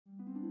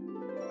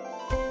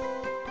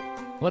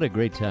What a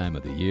great time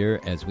of the year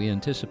as we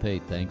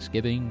anticipate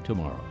Thanksgiving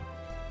tomorrow.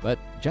 But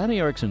Johnny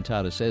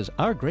Oxentada says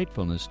our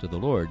gratefulness to the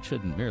Lord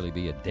shouldn't merely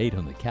be a date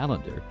on the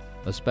calendar,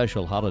 a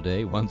special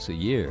holiday once a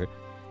year.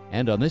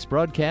 And on this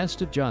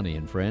broadcast of Johnny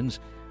and Friends,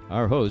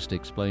 our host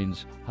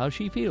explains how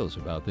she feels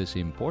about this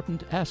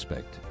important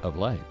aspect of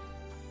life.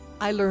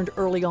 I learned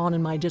early on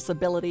in my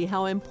disability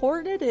how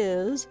important it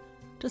is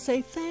to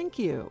say thank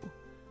you.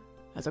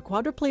 As a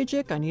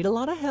quadriplegic, I need a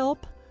lot of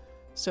help.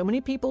 So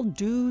many people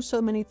do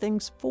so many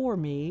things for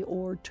me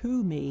or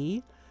to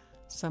me.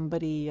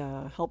 Somebody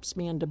helps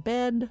me into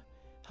bed,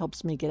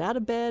 helps me get out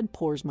of bed,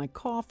 pours my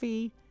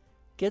coffee,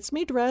 gets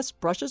me dressed,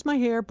 brushes my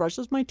hair,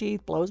 brushes my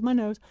teeth, blows my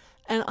nose.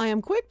 And I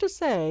am quick to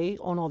say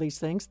on all these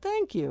things,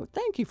 thank you.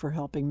 Thank you for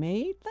helping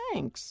me.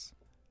 Thanks.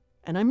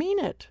 And I mean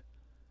it.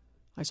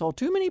 I saw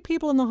too many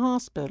people in the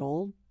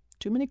hospital,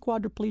 too many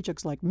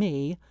quadriplegics like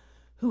me,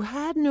 who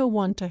had no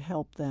one to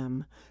help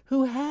them,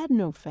 who had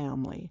no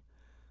family.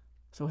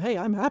 So, hey,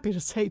 I'm happy to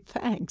say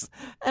thanks.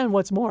 And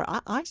what's more,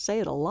 I say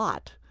it a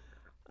lot.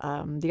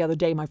 The other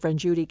day, my friend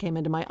Judy came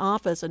into my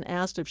office and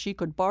asked if she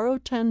could borrow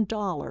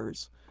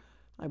 $10.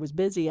 I was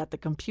busy at the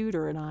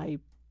computer, and I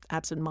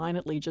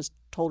absentmindedly just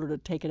told her to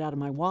take it out of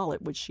my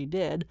wallet, which she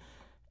did.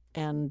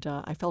 And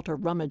I felt her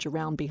rummage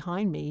around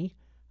behind me.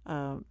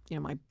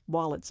 My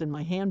wallet's in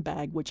my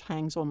handbag, which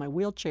hangs on my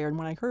wheelchair. And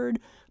when I heard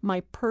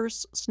my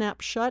purse snap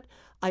shut,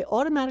 I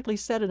automatically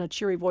said in a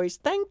cheery voice,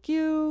 "Thank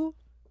you."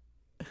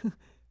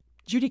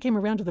 Judy came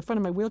around to the front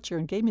of my wheelchair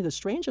and gave me the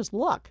strangest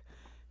look.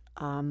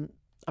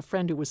 A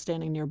friend who was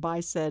standing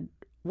nearby said,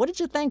 "What did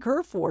you thank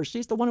her for?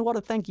 She's the one who ought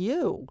to thank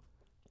you."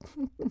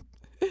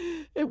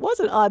 It was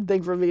an odd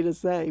thing for me to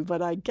say,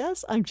 but I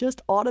guess I'm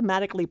just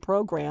automatically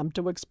programmed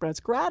to express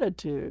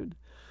gratitude.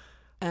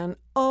 And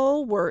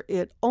oh, were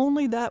it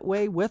only that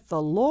way with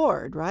the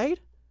Lord, right?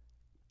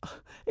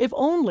 If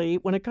only,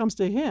 when it comes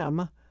to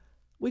Him,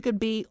 we could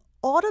be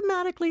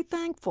automatically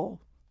thankful.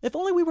 If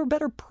only we were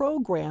better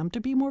programmed to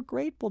be more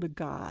grateful to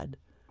God,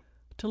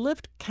 to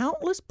lift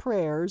countless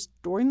prayers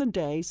during the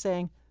day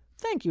saying,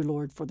 "Thank you,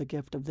 Lord, for the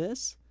gift of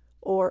this,"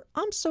 or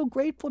 "I'm so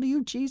grateful to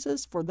you,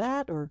 Jesus, for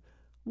that," or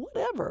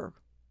whatever.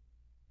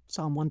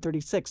 Psalm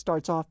 136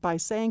 starts off by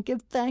saying,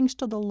 "Give thanks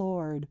to the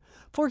Lord,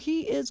 for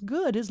He is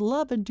good. His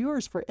love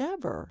endures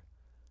forever."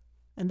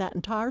 And that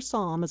entire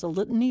psalm is a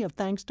litany of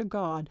thanks to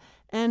God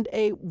and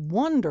a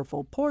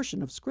wonderful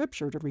portion of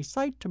Scripture to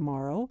recite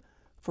tomorrow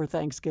for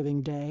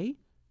Thanksgiving Day.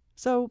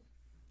 So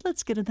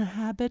let's get in the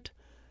habit.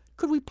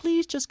 Could we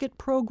please just get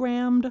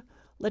programmed?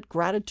 Let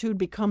gratitude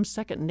become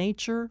second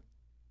nature.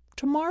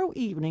 Tomorrow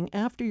evening,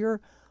 after your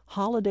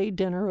holiday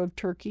dinner of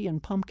turkey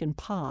and pumpkin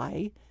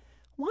pie,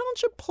 why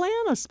don't you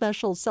plan a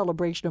special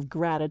celebration of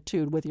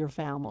gratitude with your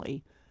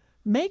family?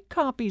 Make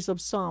copies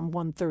of Psalm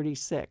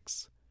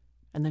 136,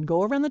 and then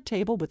go around the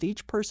table with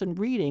each person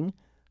reading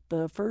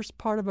the first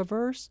part of a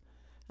verse,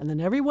 and then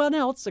everyone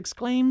else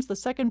exclaims the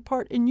second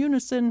part in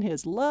unison,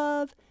 "His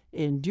love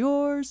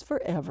endures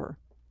forever."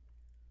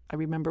 I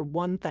remember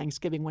one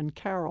Thanksgiving when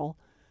Carol,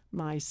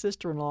 my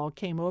sister-in-law,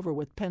 came over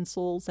with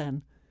pencils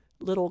and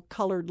little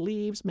colored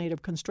leaves made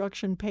of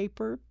construction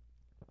paper.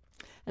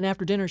 And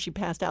after dinner, she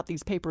passed out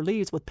these paper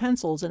leaves with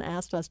pencils and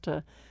asked us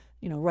to,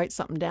 write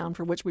something down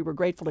for which we were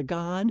grateful to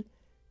God.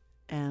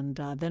 And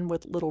then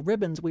with little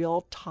ribbons, we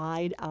all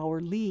tied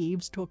our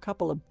leaves to a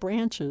couple of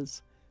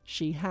branches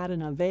she had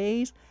in a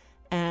vase,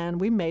 and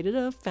we made it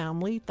a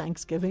family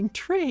Thanksgiving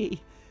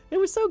tree. It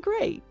was so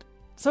great.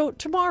 So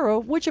tomorrow,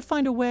 would you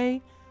find a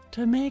way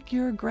to make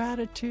your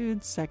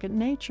gratitude second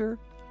nature,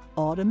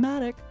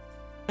 automatic,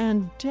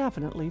 and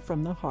definitely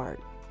from the heart?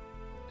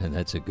 And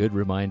that's a good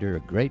reminder, a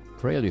great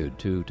prelude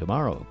to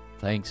tomorrow,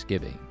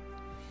 Thanksgiving.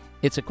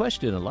 It's a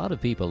question a lot of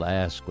people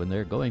ask when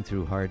they're going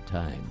through hard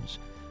times.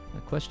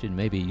 A question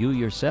maybe you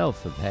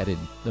yourself have had in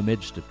the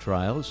midst of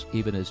trials,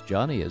 even as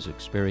Johnny has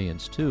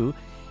experienced too,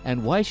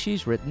 and why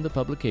she's written the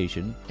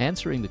publication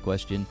answering the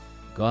question,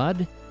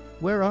 "God,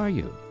 where are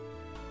you?"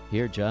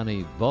 Here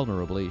Johnny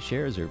vulnerably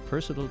shares her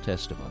personal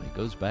testimony. It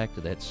goes back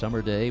to that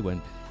summer day when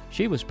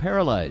she was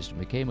paralyzed and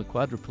became a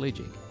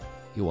quadriplegic.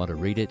 You want to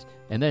read it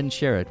and then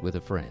share it with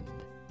a friend.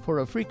 For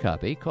a free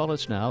copy, call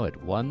us now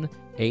at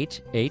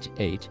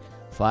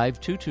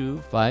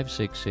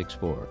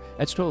 1-888-522-5664.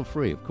 That's toll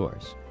free, of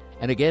course.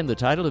 And again, the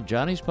title of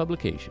Johnny's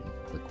publication,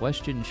 the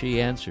question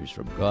she answers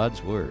from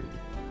God's Word.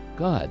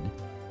 God,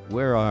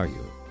 where are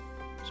you?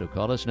 So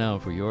call us now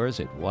for yours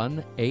at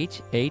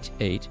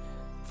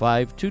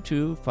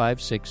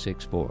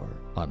 1-888-522-5664.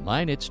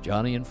 Online, it's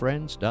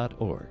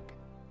johnnyandfriends.org.